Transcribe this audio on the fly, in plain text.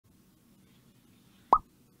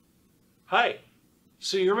Hi.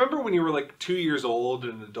 So you remember when you were like 2 years old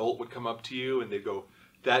and an adult would come up to you and they'd go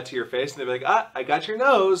that to your face and they'd be like, ah, I got your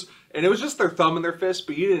nose. And it was just their thumb in their fist,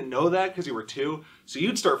 but you didn't know that because you were 2. So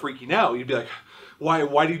you'd start freaking out. You'd be like,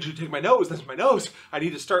 why did you take my nose? That's my nose. I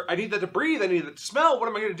need that to breathe. I need that to smell. What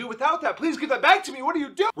am I going to do without that? Please give that back to me. What are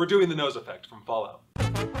you doing? We're doing the nose effect from Fallout.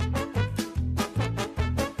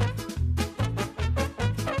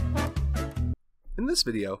 In this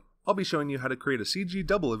video, I'll be showing you how to create a CG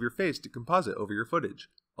double of your face to composite over your footage.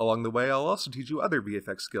 Along the way, I'll also teach you other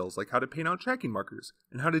VFX skills like how to paint out tracking markers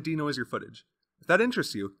and how to denoise your footage. If that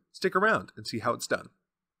interests you, stick around and see how it's done.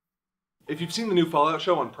 If you've seen the new Fallout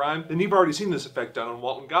show on Prime, then you've already seen this effect done on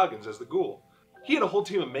Walton Goggins as the Ghoul. He had a whole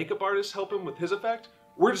team of makeup artists help him with his effect.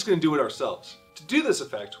 We're just going to do it ourselves. To do this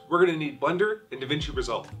effect, we're going to need Blender and Davinci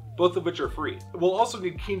Resolve, both of which are free. We'll also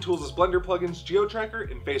need Keen Tools' Blender plugins,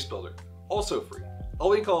 GeoTracker, and FaceBuilder, also free. I'll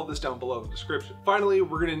link all of this down below in the description. Finally,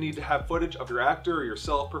 we're going to need to have footage of your actor or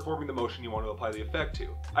yourself performing the motion you want to apply the effect to.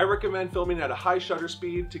 I recommend filming at a high shutter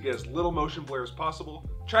speed to get as little motion blur as possible.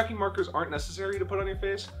 Tracking markers aren't necessary to put on your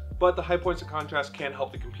face, but the high points of contrast can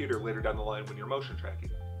help the computer later down the line when you're motion tracking.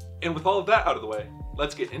 And with all of that out of the way,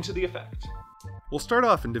 let's get into the effect. We'll start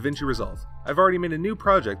off in Davinci Resolve. I've already made a new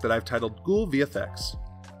project that I've titled Ghoul VFX.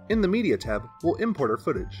 In the Media tab, we'll import our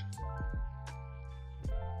footage.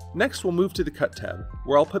 Next, we'll move to the Cut tab,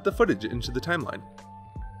 where I'll put the footage into the timeline.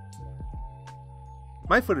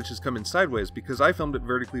 My footage has come in sideways because I filmed it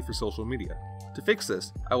vertically for social media. To fix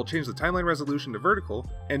this, I will change the timeline resolution to vertical,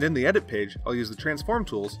 and in the Edit page, I'll use the Transform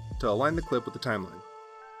tools to align the clip with the timeline.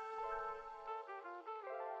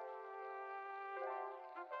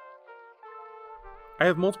 I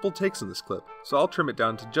have multiple takes in this clip, so I'll trim it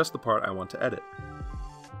down to just the part I want to edit.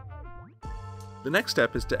 The next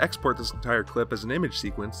step is to export this entire clip as an image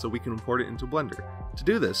sequence so we can import it into Blender. To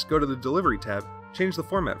do this, go to the Delivery tab, change the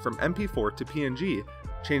format from MP4 to PNG,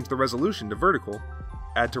 change the resolution to vertical,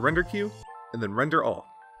 add to render queue, and then render all.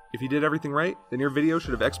 If you did everything right, then your video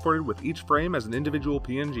should have exported with each frame as an individual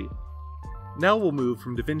PNG. Now we'll move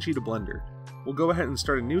from DaVinci to Blender. We'll go ahead and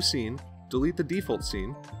start a new scene, delete the default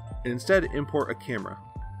scene, and instead import a camera.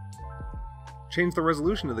 Change the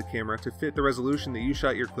resolution of the camera to fit the resolution that you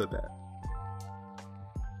shot your clip at.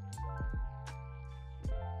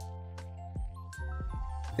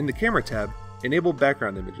 In the Camera tab, enable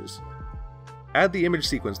background images. Add the image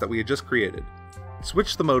sequence that we had just created.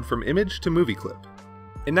 Switch the mode from image to movie clip.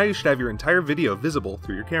 And now you should have your entire video visible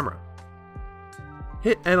through your camera.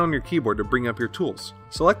 Hit N on your keyboard to bring up your tools.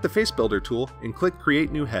 Select the FaceBuilder tool and click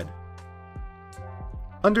Create New Head.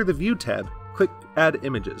 Under the View tab, click Add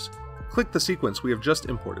Images. Click the sequence we have just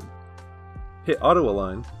imported. Hit Auto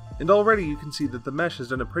Align, and already you can see that the mesh has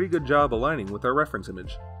done a pretty good job aligning with our reference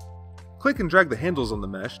image. Click and drag the handles on the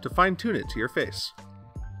mesh to fine-tune it to your face.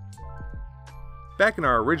 Back in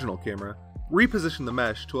our original camera, reposition the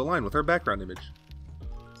mesh to align with our background image.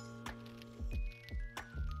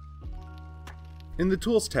 In the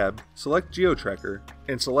Tools tab, select GeoTracker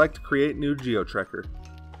and select Create New GeoTracker.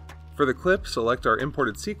 For the clip, select our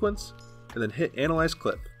imported sequence and then hit Analyze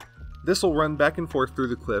Clip. This will run back and forth through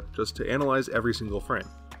the clip just to analyze every single frame.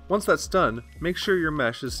 Once that's done, make sure your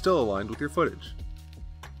mesh is still aligned with your footage.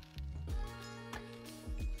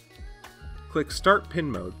 Click Start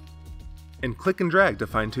Pin Mode, and click and drag to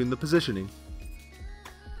fine-tune the positioning.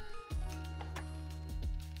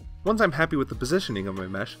 Once I'm happy with the positioning of my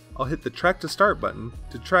mesh, I'll hit the Track to Start button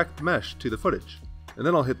to track the mesh to the footage, and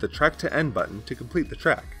then I'll hit the Track to End button to complete the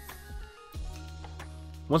track.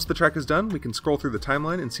 Once the track is done, we can scroll through the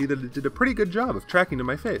timeline and see that it did a pretty good job of tracking to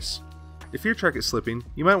my face. If your track is slipping,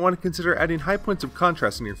 you might want to consider adding high points of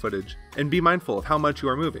contrast in your footage, and be mindful of how much you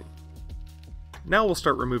are moving. Now we'll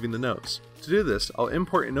start removing the nose. To do this, I'll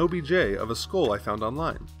import an OBJ of a skull I found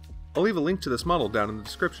online. I'll leave a link to this model down in the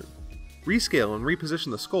description. Rescale and reposition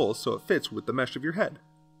the skull so it fits with the mesh of your head.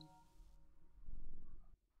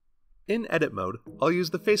 In Edit mode, I'll use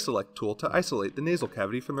the Face Select tool to isolate the nasal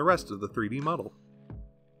cavity from the rest of the 3D model.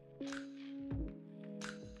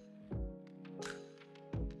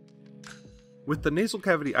 With the nasal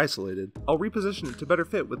cavity isolated, I'll reposition it to better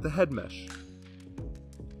fit with the head mesh.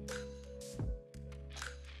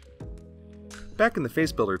 Back in the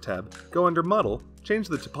FaceBuilder tab, go under Model, change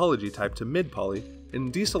the topology type to Mid Poly,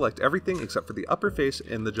 and deselect everything except for the upper face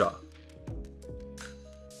and the jaw.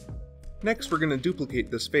 Next, we're going to duplicate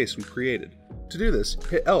this face we created. To do this,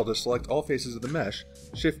 hit L to select all faces of the mesh,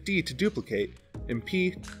 Shift D to duplicate, and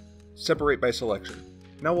P, separate by selection.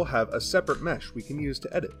 Now we'll have a separate mesh we can use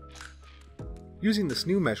to edit. Using this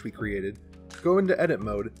new mesh we created, go into Edit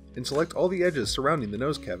mode and select all the edges surrounding the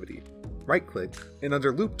nose cavity. Right-click, and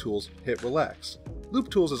under Loop Tools, hit Relax. Loop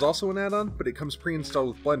Tools is also an add-on, but it comes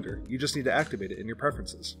pre-installed with Blender, you just need to activate it in your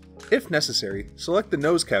preferences. If necessary, select the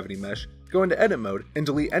nose cavity mesh, go into edit mode, and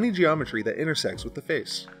delete any geometry that intersects with the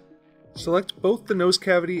face. Select both the nose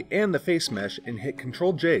cavity and the face mesh and hit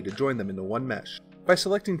Ctrl J to join them into one mesh. By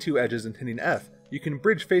selecting two edges and hitting F, you can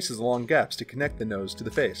bridge faces along gaps to connect the nose to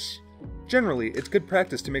the face. Generally, it's good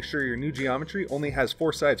practice to make sure your new geometry only has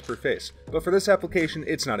 4 sides per face, but for this application,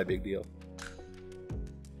 it's not a big deal.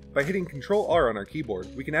 By hitting Ctrl R on our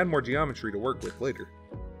keyboard, we can add more geometry to work with later.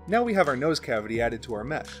 Now we have our nose cavity added to our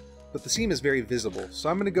mesh, but the seam is very visible, so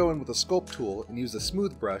I'm going to go in with a sculpt tool and use the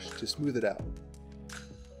smooth brush to smooth it out.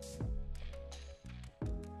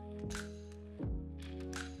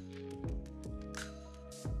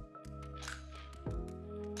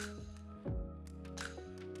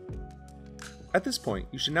 At this point,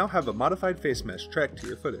 you should now have a modified face mesh tracked to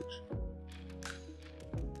your footage.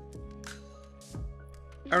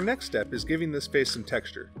 Our next step is giving this face some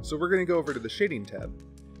texture, so we're going to go over to the Shading tab.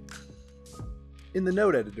 In the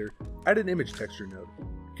node editor, add an image texture node.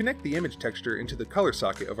 Connect the image texture into the color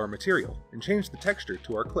socket of our material, and change the texture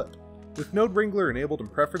to our clip. With Node Wrangler enabled in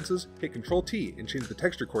Preferences, hit Ctrl T and change the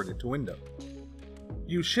texture coordinate to Window.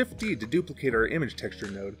 Use Shift D to duplicate our image texture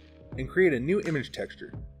node, and create a new image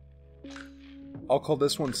texture. I'll call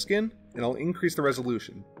this one Skin, and I'll increase the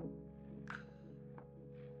resolution.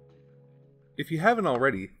 If you haven't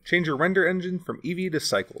already, change your render engine from Eevee to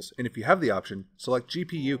Cycles, and if you have the option, select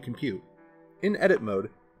GPU Compute. In Edit mode,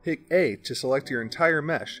 hit A to select your entire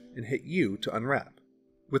mesh, and hit U to unwrap.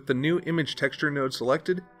 With the new image texture node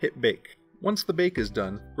selected, hit Bake. Once the bake is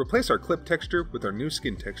done, replace our clip texture with our new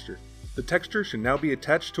skin texture. The texture should now be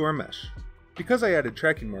attached to our mesh. Because I added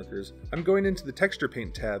tracking markers, I'm going into the Texture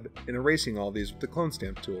Paint tab and erasing all these with the Clone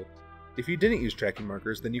Stamp tool. If you didn't use tracking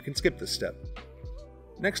markers, then you can skip this step.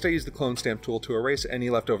 Next I use the Clone Stamp tool to erase any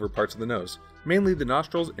leftover parts of the nose, mainly the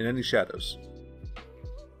nostrils and any shadows.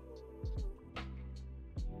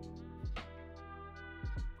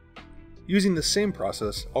 Using the same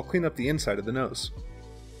process, I'll clean up the inside of the nose.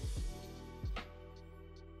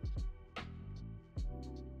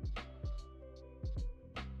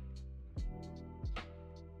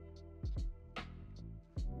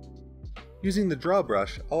 Using the draw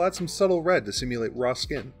brush, I'll add some subtle red to simulate raw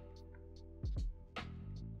skin.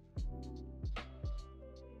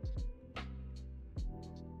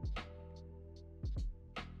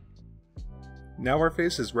 Now our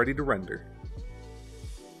face is ready to render.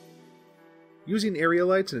 Using area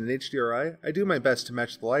lights and an HDRI, I do my best to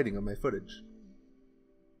match the lighting of my footage.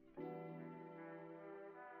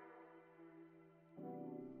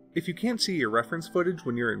 If you can't see your reference footage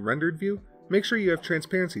when you're in rendered view, make sure you have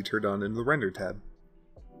transparency turned on in the Render tab.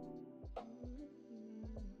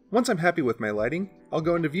 Once I'm happy with my lighting, I'll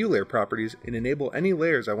go into View Layer Properties and enable any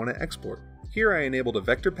layers I want to export. Here I enabled a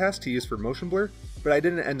vector pass to use for motion blur, but I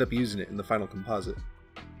didn't end up using it in the final composite.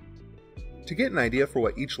 To get an idea for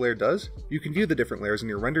what each layer does, you can view the different layers in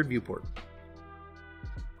your rendered viewport.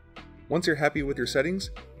 Once you're happy with your settings,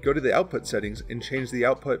 go to the output settings and change the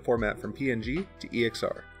output format from PNG to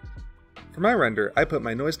EXR. For my render, I put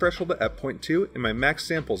my noise threshold at 0.2 and my max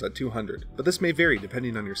samples at 200, but this may vary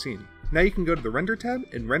depending on your scene. Now you can go to the Render tab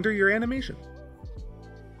and render your animation.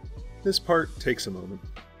 This part takes a moment.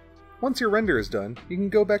 Once your render is done, you can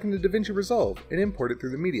go back into Davinci Resolve and import it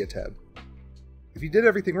through the Media tab. If you did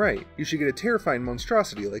everything right, you should get a terrifying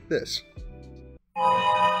monstrosity like this.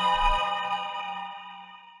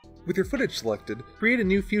 With your footage selected, create a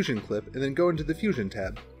new Fusion clip and then go into the Fusion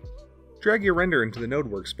tab. Drag your render into the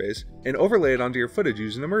node workspace, and overlay it onto your footage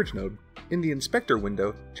using a merge node. In the inspector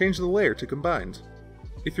window, change the layer to combined.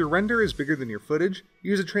 If your render is bigger than your footage,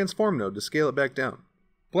 use a transform node to scale it back down.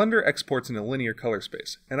 Blender exports in a linear color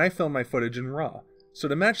space, and I film my footage in RAW, so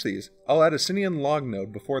to match these, I'll add a Cineon log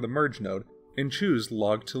node before the merge node, and choose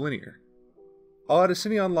log to linear. I'll add a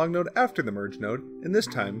Cineon log node after the merge node, and this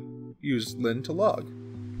time, use lin to log.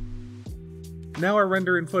 Now our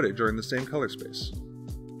render and footage are in the same color space.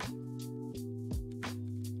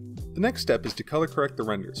 The next step is to color correct the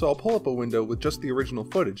render, so I'll pull up a window with just the original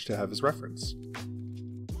footage to have as reference.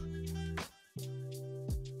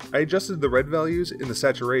 I adjusted the red values in the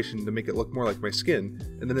saturation to make it look more like my skin,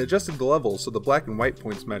 and then adjusted the levels so the black and white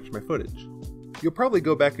points match my footage. You'll probably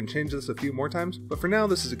go back and change this a few more times, but for now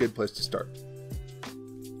this is a good place to start.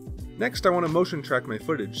 Next I want to motion track my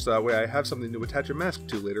footage so that way I have something to attach a mask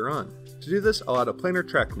to later on. To do this, I'll add a planar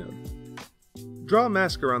track node. Draw a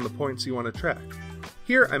mask around the points you want to track.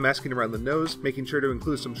 Here I'm masking around the nose, making sure to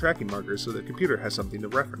include some tracking markers so the computer has something to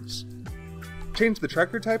reference. Change the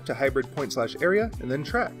tracker type to hybrid point/area and then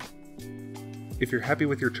track. If you're happy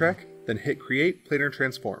with your track, then hit Create Planar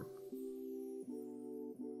Transform.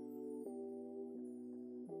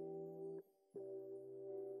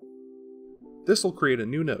 This will create a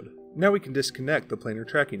new node. Now we can disconnect the planar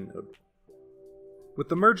tracking node. With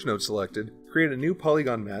the merge node selected, create a new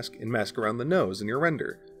polygon mask and mask around the nose in your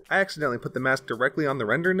render. I accidentally put the mask directly on the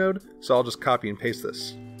render node, so I'll just copy and paste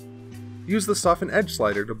this. Use the soften edge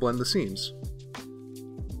slider to blend the seams.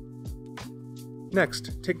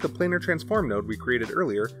 Next, take the planar transform node we created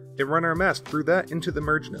earlier and run our mask through that into the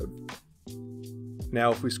merge node.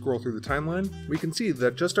 Now if we scroll through the timeline, we can see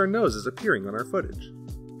that just our nose is appearing on our footage.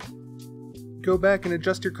 Go back and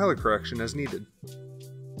adjust your color correction as needed.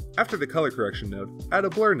 After the color correction node, add a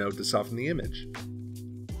blur node to soften the image.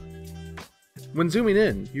 When zooming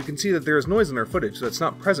in, you can see that there is noise in our footage that's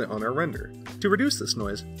not present on our render. To reduce this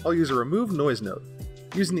noise, I'll use a remove noise node.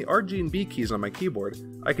 Using the R, G, and B keys on my keyboard,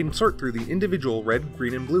 I can sort through the individual red,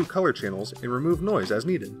 green, and blue color channels and remove noise as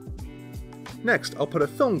needed. Next, I'll put a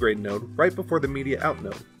film grade node right before the media out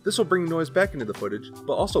node. This will bring noise back into the footage,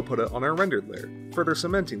 but also put it on our rendered layer, further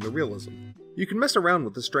cementing the realism. You can mess around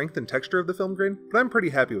with the strength and texture of the film grain, but I'm pretty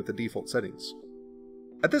happy with the default settings.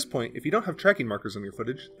 At this point, if you don't have tracking markers on your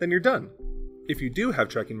footage, then you're done. If you do have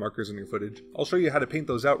tracking markers in your footage, I'll show you how to paint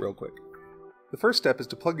those out real quick. The first step is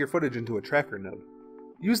to plug your footage into a tracker node.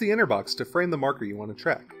 Use the inner box to frame the marker you want to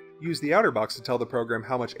track. Use the outer box to tell the program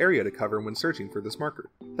how much area to cover when searching for this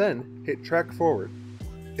marker. Then, hit track forward.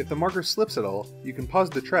 If the marker slips at all, you can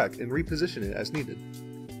pause the track and reposition it as needed.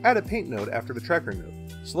 Add a paint node after the tracker node.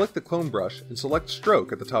 Select the clone brush and select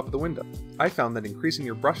stroke at the top of the window. I found that increasing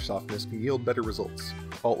your brush softness can yield better results.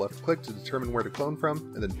 Alt left click to determine where to clone from,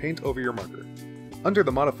 and then paint over your marker. Under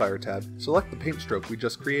the modifier tab, select the paint stroke we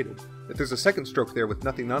just created. If there's a second stroke there with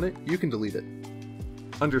nothing on it, you can delete it.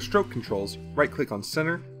 Under stroke controls, right click on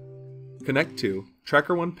center, connect to,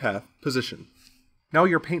 tracker 1 path, position. Now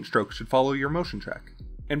your paint stroke should follow your motion track.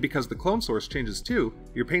 And because the clone source changes too,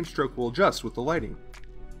 your paint stroke will adjust with the lighting.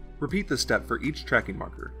 Repeat this step for each tracking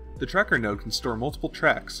marker. The tracker node can store multiple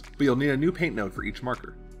tracks, but you'll need a new paint node for each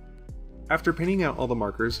marker. After painting out all the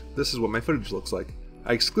markers, this is what my footage looks like.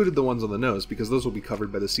 I excluded the ones on the nose because those will be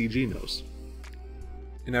covered by the CG nose.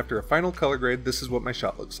 And after a final color grade, this is what my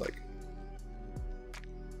shot looks like.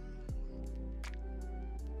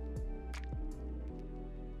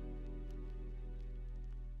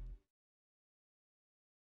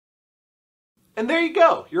 And there you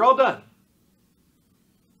go, you're all done.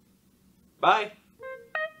 Bye.